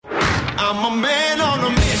I'm a man on a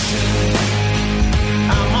mission.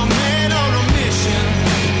 I'm a man on a mission.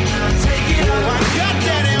 Take it up. I got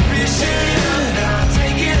that ambition.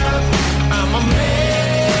 Take it up. I'm a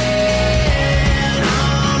man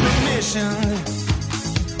on a mission.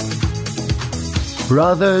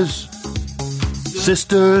 Brothers,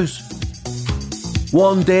 sisters,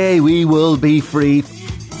 one day we will be free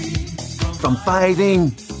from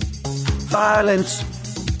fighting, violence,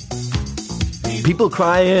 people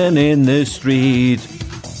crying in the street,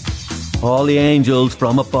 all the angels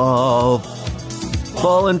from above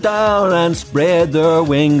falling down and spread their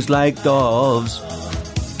wings like doves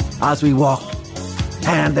as we walk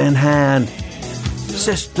hand in hand.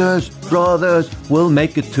 Sisters, brothers, we'll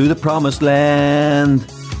make it to the promised land.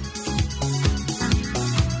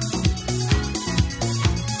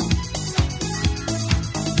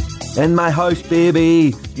 In my house,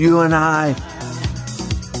 baby, you and I,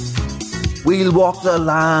 we'll walk the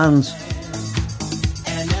lands.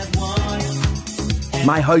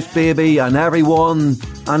 My house, baby, and everyone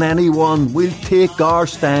and anyone will take our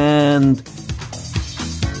stand.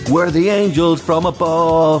 Where the angels from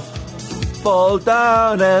above fall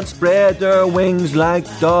down and spread their wings like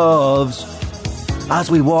doves as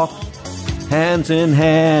we walk hands in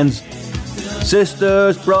hands.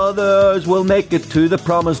 Sisters, brothers, we'll make it to the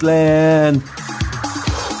promised land.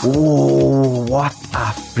 Oh, what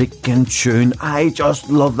a freaking tune. I just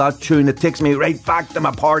love that tune. It takes me right back to my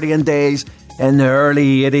partying days in the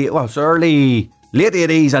early 80s. Well, it's late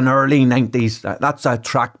 80s and early 90s. That's a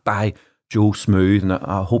track by Joe Smooth, and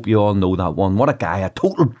I hope you all know that one. What a guy, a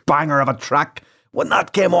total banger of a track. When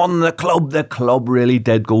that came on in the club really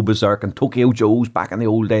did go berserk. And Tokyo Joe's back in the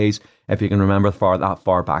old days, if you can remember that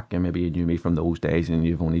far back, and maybe you knew me from those days and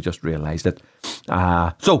you've only just realised it.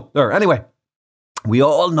 Anyway, we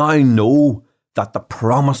all now know that the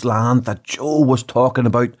promised land that Joe was talking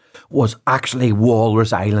about was actually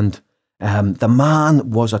Wallrus Island. The man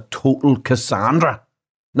was a total Cassandra.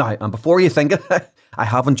 Now, and before you think it, I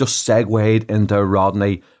haven't just segued into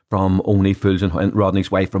Rodney from Only Fools and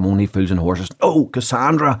Rodney's wife from Only Fools and Horses. Oh,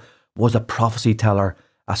 Cassandra was a prophecy teller,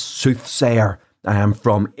 a soothsayer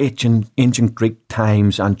from ancient Greek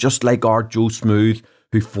times, and just like our Joe Smooth,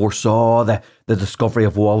 who foresaw the discovery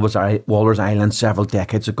of Wallrus Island several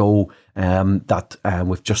decades ago, that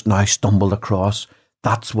we've just now stumbled across.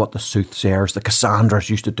 That's what the soothsayers, the Cassandras,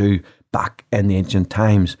 used to do back in the ancient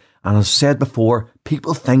times. And as I said before, some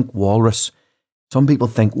people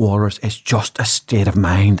think Wallrus is just a state of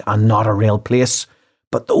mind and not a real place.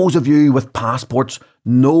 But those of you with passports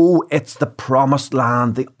know it's the promised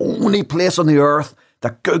land, the only place on the earth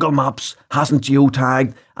that Google Maps hasn't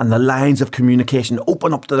geotagged, and the lines of communication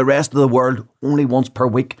open up to the rest of the world only once per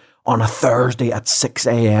week on a Thursday at 6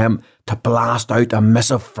 a.m. to blast out a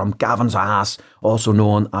missive from Gavin's ass, also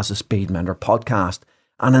known as the Speedmender podcast.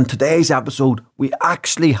 And in today's episode, we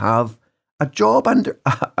actually have a job advert.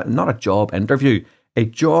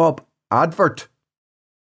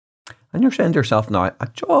 And you're saying to yourself now, a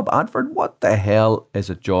job advert? What the hell is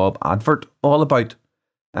a job advert all about?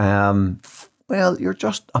 Well, you're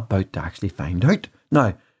just about to actually find out.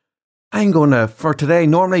 Now, I'm going to, for today,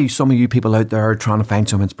 normally some of you people out there are trying to find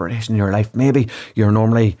some inspiration in your life. Maybe you're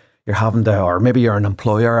having to, or maybe you're an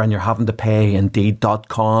employer and you're having to pay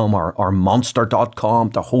Indeed.com or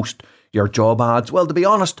Monster.com to host your job ads. Well, to be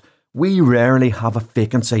honest, we rarely have a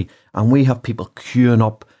vacancy, and we have people queuing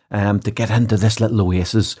up to get into this little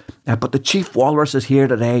oasis. But the Chief Wallrus is here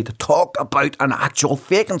today to talk about an actual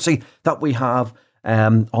vacancy that we have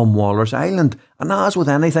on Wallrus Island. And as with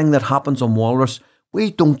anything that happens on Wallrus,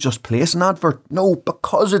 we don't just place an advert. No,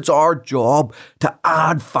 because it's our job to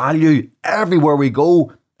add value everywhere we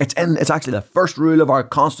go. It's actually the first rule of our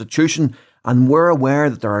constitution, and we're aware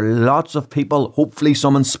that there are lots of people, hopefully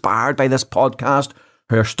some inspired by this podcast,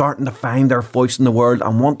 who are starting to find their voice in the world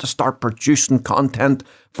and want to start producing content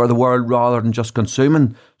for the world rather than just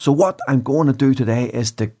consuming. So what I'm going to do today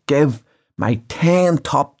is to give my 10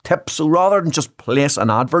 top tips. So rather than just place an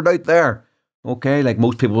advert out there, okay, like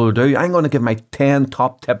most people will do, I'm going to give my 10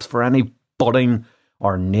 top tips for any budding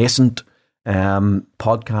or nascent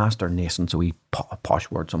podcast, or nascent's a wee posh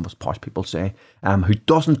word, some of us posh people say, who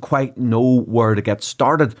doesn't quite know where to get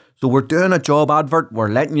started. So we're doing a job advert. We're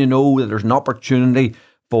letting you know that there's an opportunity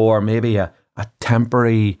for maybe a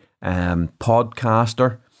temporary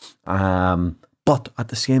podcaster, but at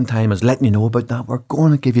the same time as letting you know about that, we're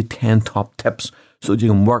going to give you 10 top tips so that you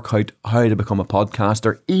can work out how to become a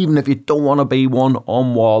podcaster, even if you don't want to be one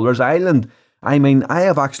on Wallrus Island. I mean, I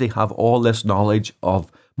have all this knowledge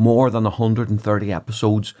of more than 130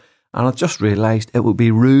 episodes, and I just realised it would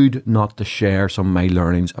be rude not to share some of my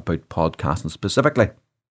learnings about podcasting specifically.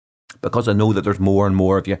 because I know that there's more and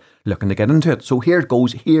more of you looking to get into it. So here it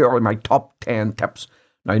goes. Here are my top 10 tips.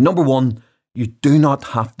 Now, number one, you do not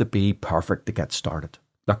have to be perfect to get started.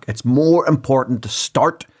 Look, it's more important to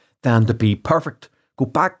start than to be perfect. Go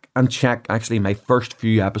back and check actually my first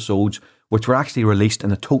few episodes, which were actually released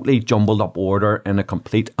in a totally jumbled up order in a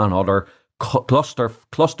complete and utter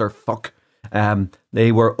clusterfuck.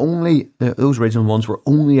 They were only, those original ones were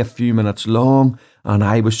only a few minutes long, and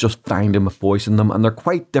I was just finding my voice in them, and they're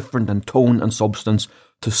quite different in tone and substance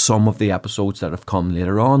to some of the episodes that have come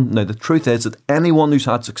later on. Now, the truth is that anyone who's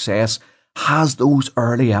had success has those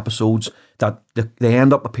early episodes that they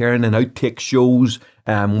end up appearing in outtake shows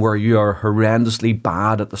where you are horrendously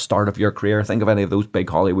bad at the start of your career. Think of any of those big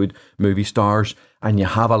Hollywood movie stars, and you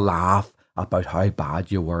have a laugh about how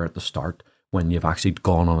bad you were at the start when you've actually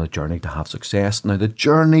gone on a journey to have success. Now, the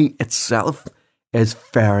journey itself is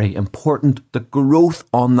very important. The growth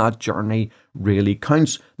on that journey really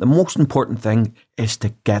counts. The most important thing is to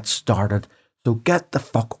get started. So get the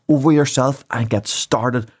fuck over yourself and get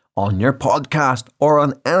started on your podcast or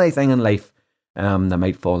on anything in life that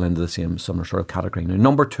might fall into the same similar sort of category. Now,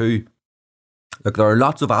 number two, look, there are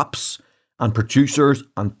lots of apps and producers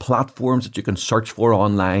and platforms that you can search for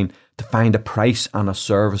online to find a price and a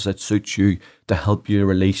service that suits you to help you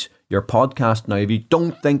release your podcast. Now, if you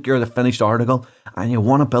don't think you're the finished article and you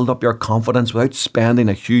want to build up your confidence without spending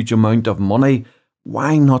a huge amount of money,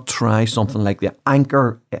 why not try something like the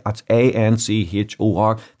Anchor? That's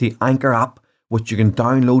Anchor, the Anchor app, which you can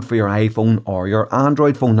download for your iPhone or your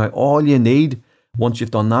Android phone. Now, all you need once you've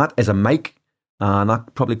done that is a mic, and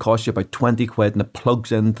that probably costs you about 20 quid, and it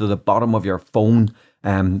plugs into the bottom of your phone,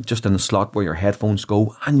 just in the slot where your headphones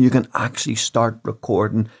go, and you can actually start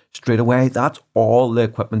recording straight away. That's all the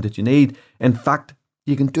equipment that you need. In fact,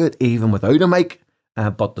 you can do it even without a mic,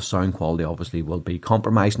 but the sound quality obviously will be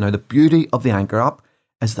compromised. Now, the beauty of the Anchor app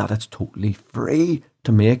is that it's totally free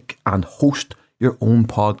to make and host your own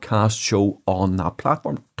podcast show on that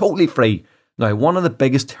platform. Totally free. Now, one of the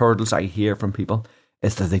biggest hurdles I hear from people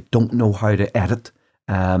is that they don't know how to edit,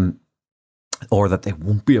 or that they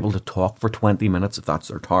won't be able to talk for 20 minutes if that's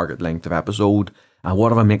their target length of episode. And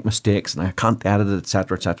what if I make mistakes and I can't edit it,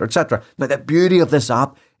 etc., etc., etc. Now, the beauty of this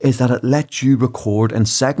app is that it lets you record in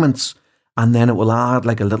segments, and then it will add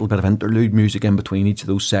like a little bit of interlude music in between each of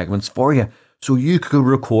those segments for you. So you could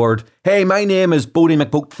record, hey, my name is Bodie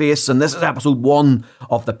McBoatface, and this is episode 1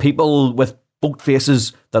 of the People with Boat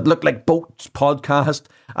Faces That Look Like Boats podcast,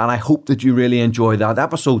 and I hope that you really enjoy that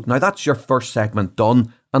episode. Now, that's your first segment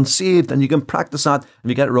done and saved, and you can practice that. If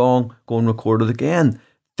you get it wrong, go and record it again.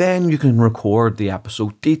 Then you can record the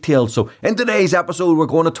episode details. So in today's episode, we're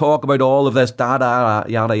going to talk about all of this yada,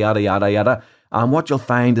 yada, yada, yada. And what you'll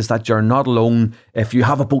find is that you're not alone if you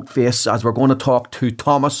have a boat face, as we're going to talk to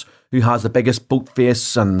Thomas, who has the biggest boat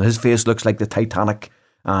face, and his face looks like the Titanic.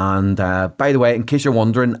 And by the way, in case you're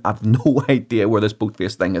wondering, I've no idea where this boat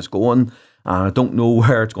face thing is going. I don't know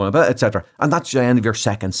where it's going, etc. And that's the end of your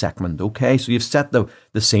second segment, okay? So you've set the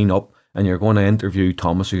scene up, and you're going to interview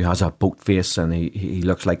Thomas, who has a boat face, and he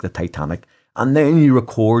looks like the Titanic. And then you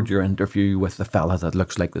record your interview with the fella that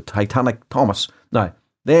looks like the Titanic, Thomas. Now,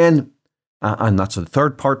 then... and that's the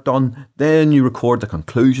third part done. Then you record the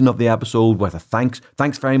conclusion of the episode with a thanks.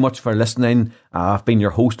 Thanks very much for listening. I've been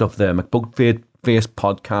your host of the McBoatface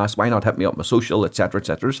podcast. Why not hit me up on my social, etc.,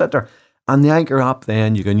 etc., etc. And the Anchor app,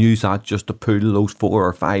 then you can use that just to pool those 4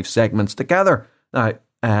 or 5 segments together. Now,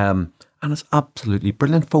 and it's absolutely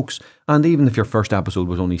brilliant, folks. And even if your first episode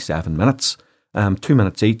was only 7 minutes, 2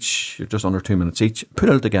 minutes each, just under 2 minutes each, put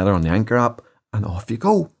it all together on the Anchor app, and off you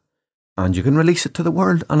go. And you can release it to the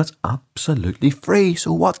world, and it's absolutely free.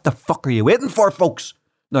 So what the fuck are you waiting for, folks?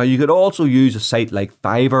 Now, you could also use a site like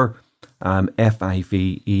Fiverr,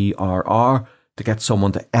 Fiverr, to get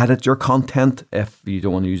someone to edit your content if you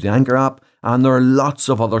don't want to use the Anchor app. And there are lots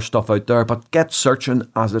of other stuff out there, but get searching,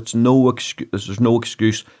 as there's no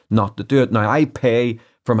excuse not to do it. Now, I pay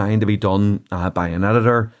for mine to be done by an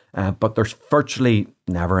editor, but there's virtually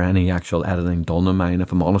never any actual editing done on mine,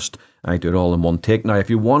 if I'm honest. I do it all in one take. Now, if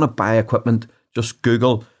you want to buy equipment, just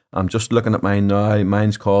Google. I'm just looking at mine now.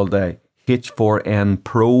 Mine's called H4N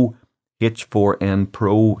Pro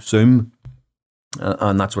Zoom.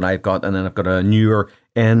 And that's what I've got. And then I've got a newer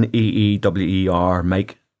NEEWER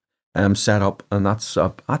mic set up. And that's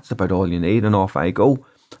about all you need. And off I go.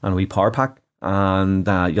 And a wee power pack. And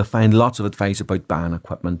you'll find lots of advice about buying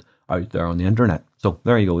equipment out there on the internet. So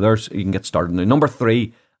there you go. You can get started. Now, number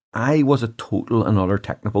 3, I was a total and utter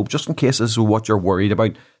technophobe. Just in case this is what you're worried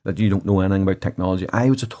about, that you don't know anything about technology, I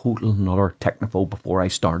was a total and utter technophobe before I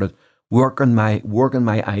started. Working my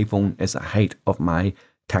iPhone is the height of my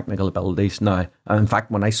technical abilities. Now, in fact,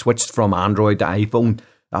 when I switched from Android to iPhone,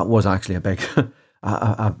 that was actually a big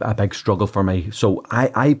a big struggle for me. So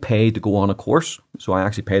I paid to go on a course. So I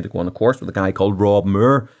actually paid to go on a course with a guy called Rob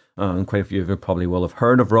Moore. And quite a few of you probably will have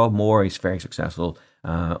heard of Rob Moore. He's a very successful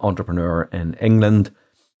entrepreneur in England,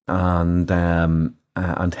 and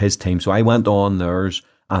his team. So I went on theirs,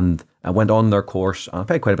 and I went on their course, and I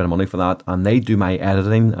paid quite a bit of money for that. And they do my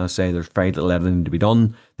editing. I say there's very little editing to be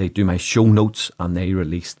done. They do my show notes, and they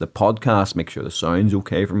release the podcast, make sure the sound's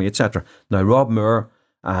okay for me, etc. Now, Rob Moore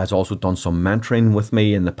has also done some mentoring with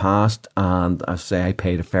me in the past, and I say I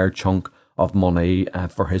paid a fair chunk of money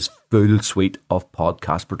for his full suite of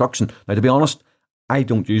podcast production. Now, to be honest, I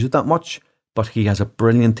don't use it that much, but he has a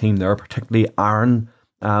brilliant team there, particularly Aaron,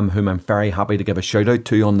 whom I'm very happy to give a shout out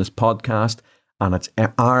to on this podcast. And it's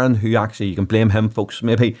Aaron who actually, you can blame him, folks,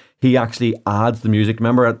 maybe, he actually adds the music.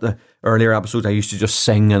 Remember at the earlier episodes, I used to just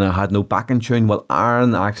sing and I had no backing tune. Well,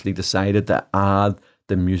 Aaron actually decided to add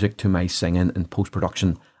the music to my singing in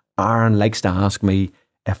post-production. Aaron likes to ask me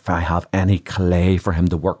if I have any clay for him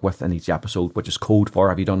to work with in each episode, which is code for,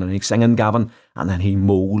 have you done any singing, Gavin? And then he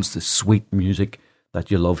molds the sweet music that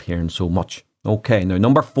you love hearing so much. Okay, now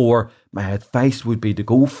number 4, my advice would be to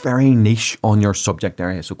go very niche on your subject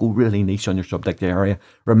area. So go really niche on your subject area.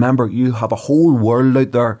 Remember, you have a whole world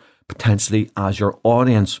out there potentially as your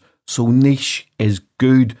audience. So niche is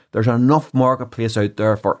good. There's enough marketplace out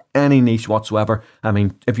there for any niche whatsoever. I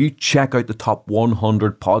mean, if you check out the top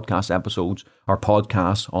 100 podcast episodes or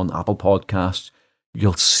podcasts on Apple Podcasts,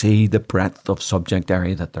 you'll see the breadth of subject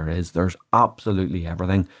area that there is. There's absolutely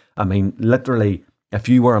everything. I mean, literally, if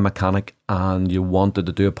you were a mechanic and you wanted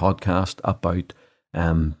to do a podcast about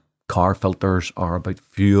car filters or about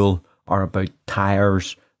fuel or about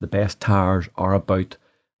tyres, the best tyres, or about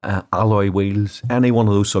alloy wheels, any one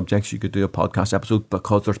of those subjects, you could do a podcast episode,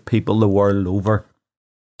 because there's people the world over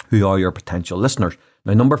who are your potential listeners.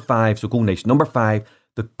 Now, number 5, so go niche. Number 5,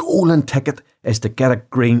 the golden ticket is to get a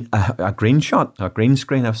green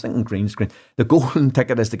screen. I was thinking green screen. The golden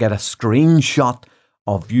ticket is to get a screenshot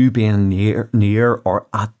of you being near or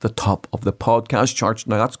at the top of the podcast charts.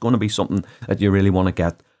 Now, that's going to be something that you really want to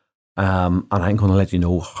get. And I'm going to let you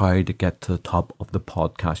know how to get to the top of the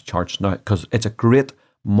podcast charts now, because it's a great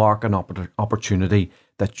marketing opportunity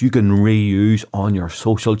that you can reuse on your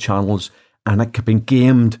social channels, and it can be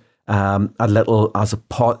gamed a little as the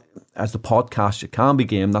podcast. You can be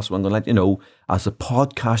gamed. That's what I'm going to let you know, as the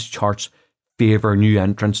podcast charts favour new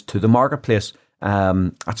entrants to the marketplace.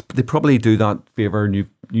 They probably do that, favour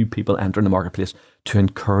new people entering the marketplace to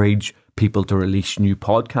encourage people to release new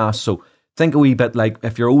podcasts. So think a wee bit like,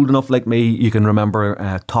 if you're old enough like me, you can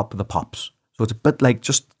remember Top of the Pops. So it's a bit like,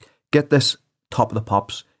 just get this Top of the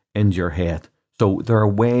Pops into your head. So there are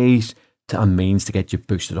ways and means to get you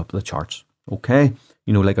boosted up the charts. Okay,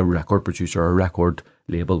 you know, like a record producer or a record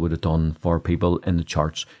label would have done for people in the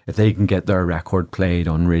charts. If they can get their record played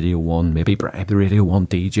on Radio 1, maybe bribe the Radio 1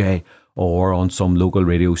 DJ or on some local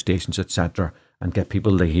radio stations, etc., and get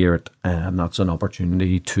people to hear it, that's an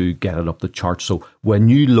opportunity to get it up the charts. So when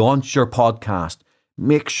you launch your podcast,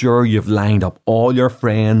 make sure you've lined up all your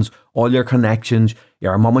friends, all your connections,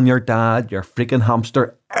 your mum and your dad, your freaking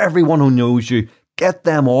hamster, everyone who knows you. Get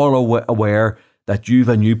them all aware that you've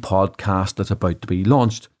a new podcast that's about to be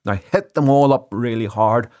launched. Now, hit them all up really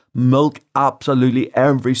hard. Milk absolutely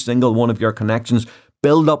every single one of your connections.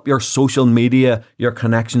 Build up your social media, your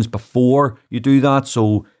connections before you do that.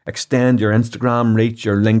 So extend your Instagram reach,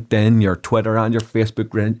 your LinkedIn, your Twitter and your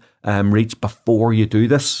Facebook reach before you do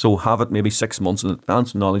this. So have it maybe 6 months in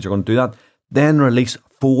advance, knowledge you're going to do that. Then release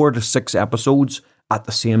 4 to 6 episodes at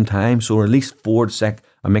the same time. So release 4 to 6,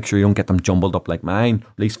 and make sure you don't get them jumbled up like mine.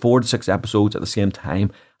 Release 4 to 6 episodes at the same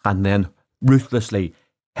time, and then ruthlessly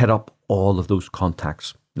hit up all of those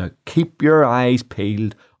contacts. Now, keep your eyes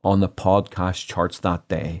peeled on the podcast charts that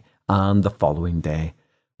day and the following day.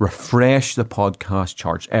 Refresh the podcast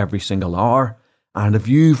charts every single hour. And if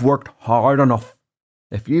you've worked hard enough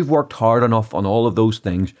on all of those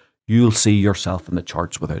things, you'll see yourself in the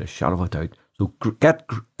charts without a shadow of a doubt. So get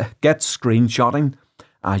screenshotting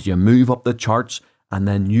as you move up the charts, and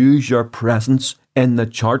then use your presence in the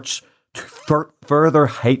charts to further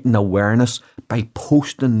heighten awareness by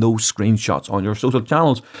posting those screenshots on your social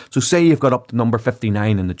channels. So say you've got up to number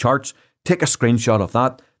 59 in the charts, take a screenshot of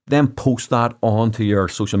that, then post that onto your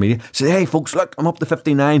social media. Say, hey folks, look, I'm up to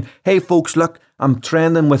 59. Hey folks, look, I'm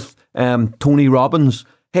trending with Tony Robbins.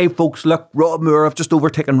 Hey folks, look, Rob Moore, I've just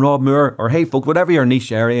overtaken Rob Moore. Or hey folks, whatever your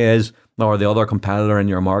niche area is, or the other competitor in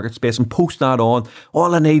your market space, and post that on.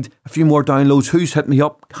 All I need, a few more downloads. Who's hit me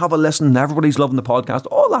up? Have a listen. Everybody's loving the podcast.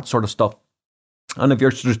 All that sort of stuff. And if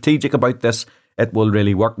you're strategic about this, it will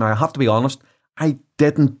really work. Now, I have to be honest, I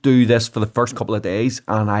didn't do this for the first couple of days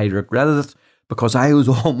and I regretted it because I was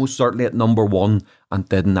almost certainly at number 1 and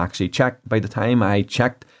didn't actually check. By the time I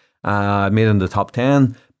checked, I made it in the top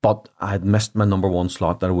 10, but I had missed my number 1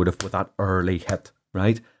 slot that I would have with that early hit,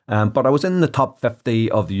 right? But I was in the top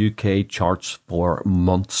 50 of the UK charts for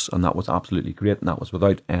months, and that was absolutely great, and that was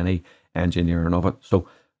without any engineering of it. So,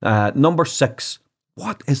 number 6,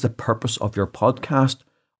 what is the purpose of your podcast?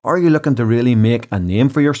 Are you looking to really make a name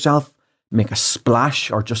for yourself, make a splash,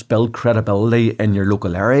 or just build credibility in your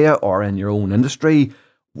local area or in your own industry?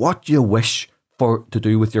 What do you wish to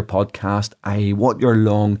do with your podcast, i.e. what your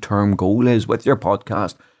long-term goal is with your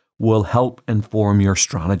podcast, will help inform your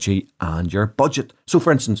strategy and your budget. So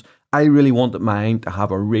for instance, I really wanted mine to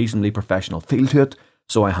have a reasonably professional feel to it.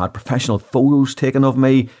 So I had professional photos taken of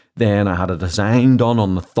me. Then I had a design done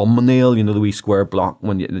on the thumbnail, you know, the wee square block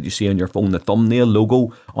that you see on your phone, the thumbnail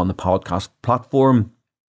logo on the podcast platform.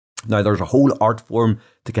 Now, there's a whole art form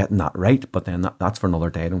to getting that right, but then that's for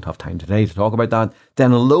another day. I don't have time today to talk about that.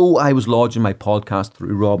 Then, although I was lodging my podcast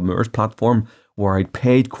through Rob Moore's platform, where I'd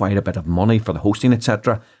paid quite a bit of money for the hosting,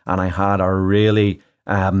 etc., and I had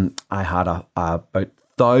about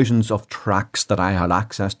thousands of tracks that I had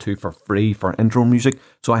access to for free for intro music.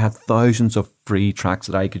 So I had thousands of free tracks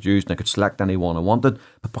that I could use, and I could select any one I wanted.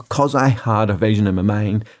 But because I had a vision in my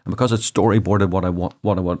mind, and because it storyboarded what I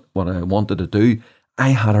wanted to do,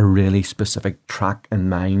 I had a really specific track in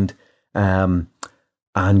mind.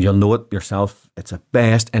 And you'll know it yourself, it's the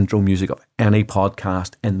best intro music of any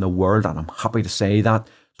podcast in the world, and I'm happy to say that.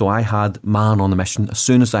 So I had Man on a Mission. As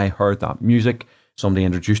soon as I heard that music, somebody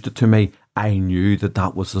introduced it to me, I knew that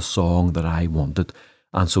that was the song that I wanted.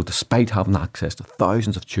 And so despite having access to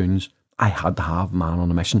thousands of tunes, I had to have Man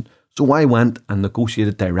on a Mission. So I went and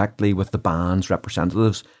negotiated directly with the band's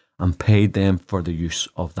representatives and paid them for the use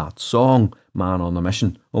of that song, Man on a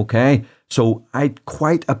Mission. Okay, so I'd put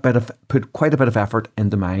quite a bit of effort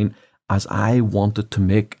into mine, as I wanted to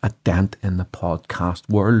make a dent in the podcast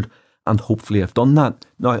world, and hopefully I've done that.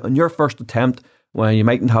 Now, on your first attempt, where you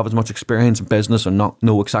mightn't have as much experience in business or not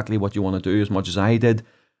know exactly what you want to do as much as I did,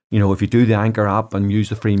 you know, if you do the Anchor app and use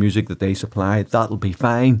the free music that they supply, that'll be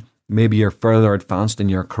fine. Maybe you're further advanced in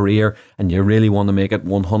your career and you really want to make it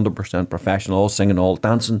 100% professional, all singing, all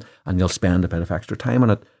dancing, and you'll spend a bit of extra time on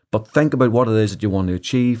it. But think about what it is that you want to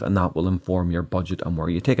achieve, and that will inform your budget and where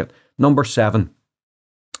you take it. Number 7,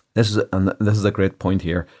 this is a great point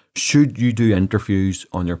here. Should you do interviews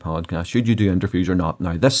on your podcast? Should you do interviews or not?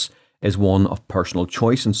 Now, this is one of personal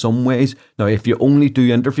choice in some ways. Now, if you only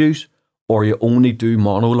do interviews or you only do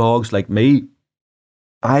monologues like me,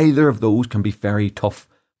 either of those can be very tough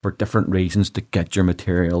for different reasons to get your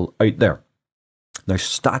material out there. Now,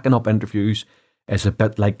 stacking up interviews is a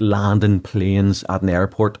bit like landing planes at an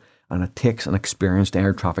airport, and it takes an experienced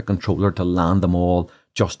air traffic controller to land them all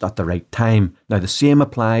just at the right time. Now, the same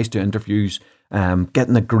applies to interviews,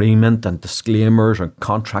 getting agreement and disclaimers or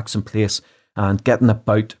contracts in place, and getting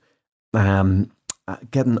out and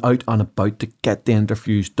about to get the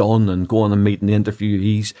interviews done and going and meeting the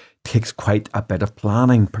interviewees takes quite a bit of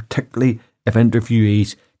planning, particularly if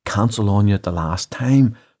interviewees cancel on you at the last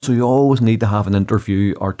time. So you always need to have an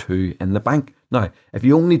interview or two in the bank. Now, if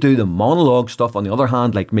you only do the monologue stuff, on the other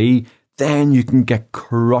hand, like me, then you can get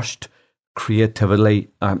crushed creatively.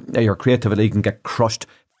 Your creativity can get crushed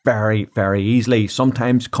very, very easily.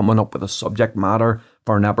 Sometimes coming up with a subject matter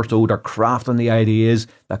for an episode or crafting the ideas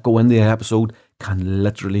that go in the episode can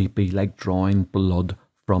literally be like drawing blood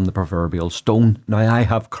from the proverbial stone. Now, I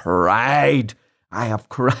have cried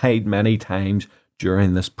many times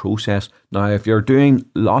during this process. Now, if you're doing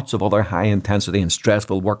lots of other high intensity and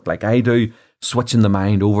stressful work like I do, switching the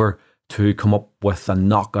mind over to come up with and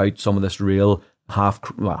knock out some of this real half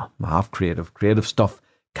creative stuff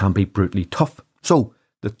can be brutally tough. So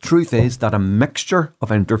the truth is that a mixture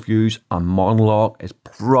of interviews and monologue is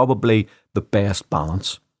probably the best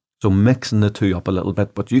balance. So mixing the two up a little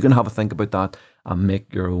bit, but you can have a think about that and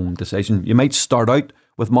make your own decision. You might start out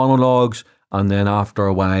with monologues, and then after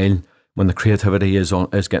a while, when the creativity is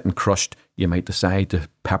getting crushed, you might decide to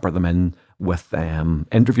pepper them in with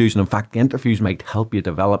interviews. And in fact, the interviews might help you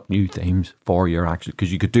develop new themes for your action,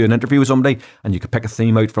 because you could do an interview with somebody and you could pick a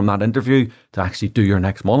theme out from that interview to actually do your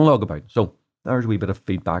next monologue about. So there's a wee bit of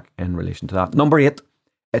feedback in relation to that. Number 8,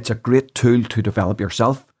 it's a great tool to develop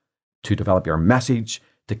yourself, to develop your message,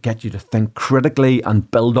 to get you to think critically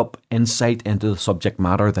and build up insight into the subject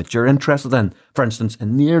matter that you're interested in. For instance,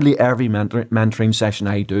 in nearly every mentoring session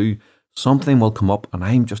I do, something will come up and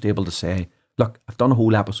I'm just able to say, look, I've done a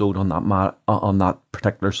whole episode on that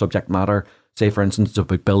particular subject matter. Say, for instance,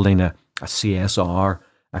 about building a CSR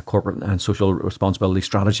a corporate and social responsibility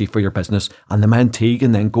strategy for your business. And the mentee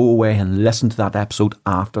can then go away and listen to that episode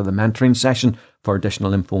after the mentoring session for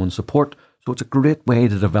additional info and support. So it's a great way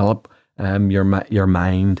to develop your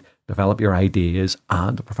mind, develop your ideas,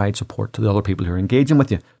 and to provide support to the other people who are engaging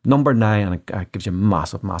with you. Number 9, and it gives you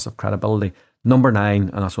massive, massive credibility. Number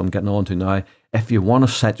 9, and that's what I'm getting on to now, if you want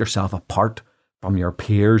to set yourself apart from your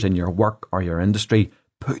peers in your work or your industry,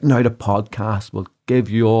 putting out a podcast will give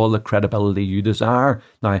you all the credibility you desire.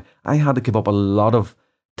 Now, I had to give up a lot of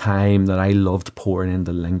time that I loved pouring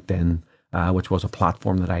into LinkedIn, which was a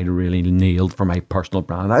platform that I really nailed for my personal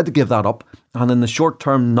brand. I had to give that up. And in the short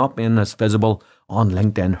term, not being as visible on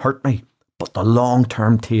LinkedIn hurt me. But the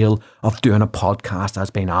long-term tail of doing a podcast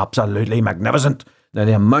has been absolutely magnificent. Now,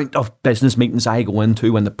 the amount of business meetings I go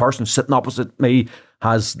into when the person sitting opposite me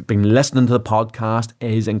has been listening to the podcast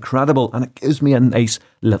is incredible, and it gives me a nice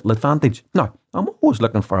little advantage. Now, I'm always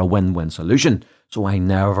looking for a win-win solution, so I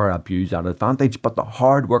never abuse that advantage, but the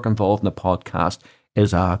hard work involved in the podcast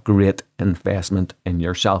is a great investment in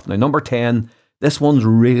yourself. Now, number 10, this one's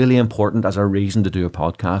really important as a reason to do a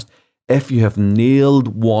podcast. If you have nailed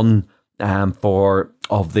one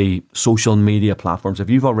of the social media platforms, if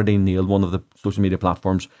you've already nailed one of the social media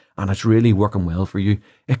platforms and it's really working well for you,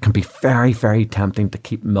 it can be very, very tempting to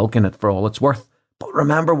keep milking it for all it's worth. But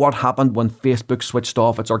remember what happened when Facebook switched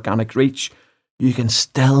off its organic reach. You can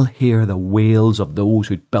still hear the wails of those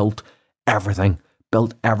who built everything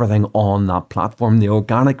on that platform. The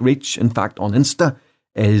organic reach, in fact, on Insta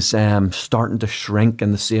is starting to shrink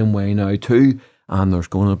in the same way now too. And there's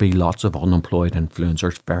going to be lots of unemployed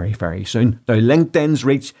influencers very, very soon. Now, LinkedIn's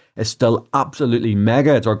reach is still absolutely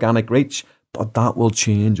mega. It's organic reach, but that will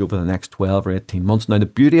change over the next 12 or 18 months. Now, the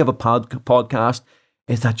beauty of a podcast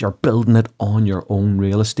is that you're building it on your own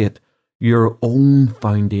real estate, your own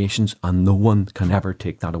foundations, and no one can ever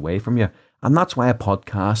take that away from you. And that's why a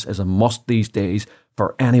podcast is a must these days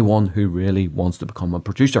for anyone who really wants to become a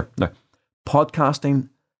producer. Now, podcasting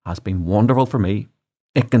has been wonderful for me.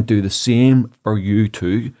 It can do the same for you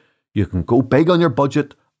too. You can go big on your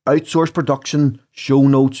budget, outsource production, show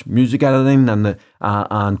notes, music editing,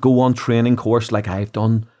 and go on training course like I've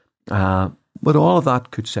done. But all of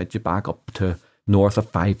that could set you back up to north of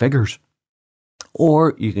 5 figures.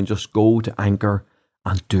 Or you can just go to Anchor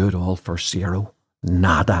and do it all for zero.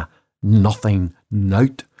 Nada. Nothing.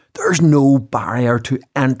 Nout. There's no barrier to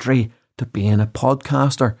entry to being a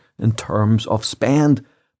podcaster in terms of spend.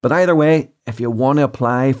 But either way, if you want to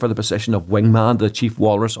apply for the position of wingman to the Chief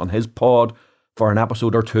Wallrus on his pod for an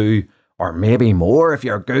episode or 2, or maybe more if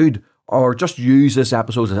you're good, or just use this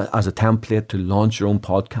episode as a template to launch your own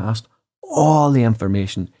podcast, all the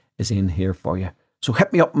information is in here for you. So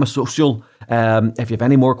hit me up on my social. If you have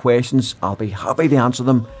any more questions, I'll be happy to answer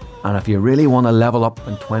them. And if you really want to level up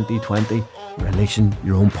in 2020, releasing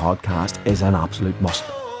your own podcast is an absolute must.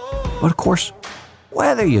 But of course,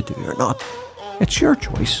 whether you do or not, it's your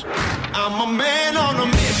choice. I'm a man on a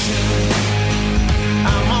mission.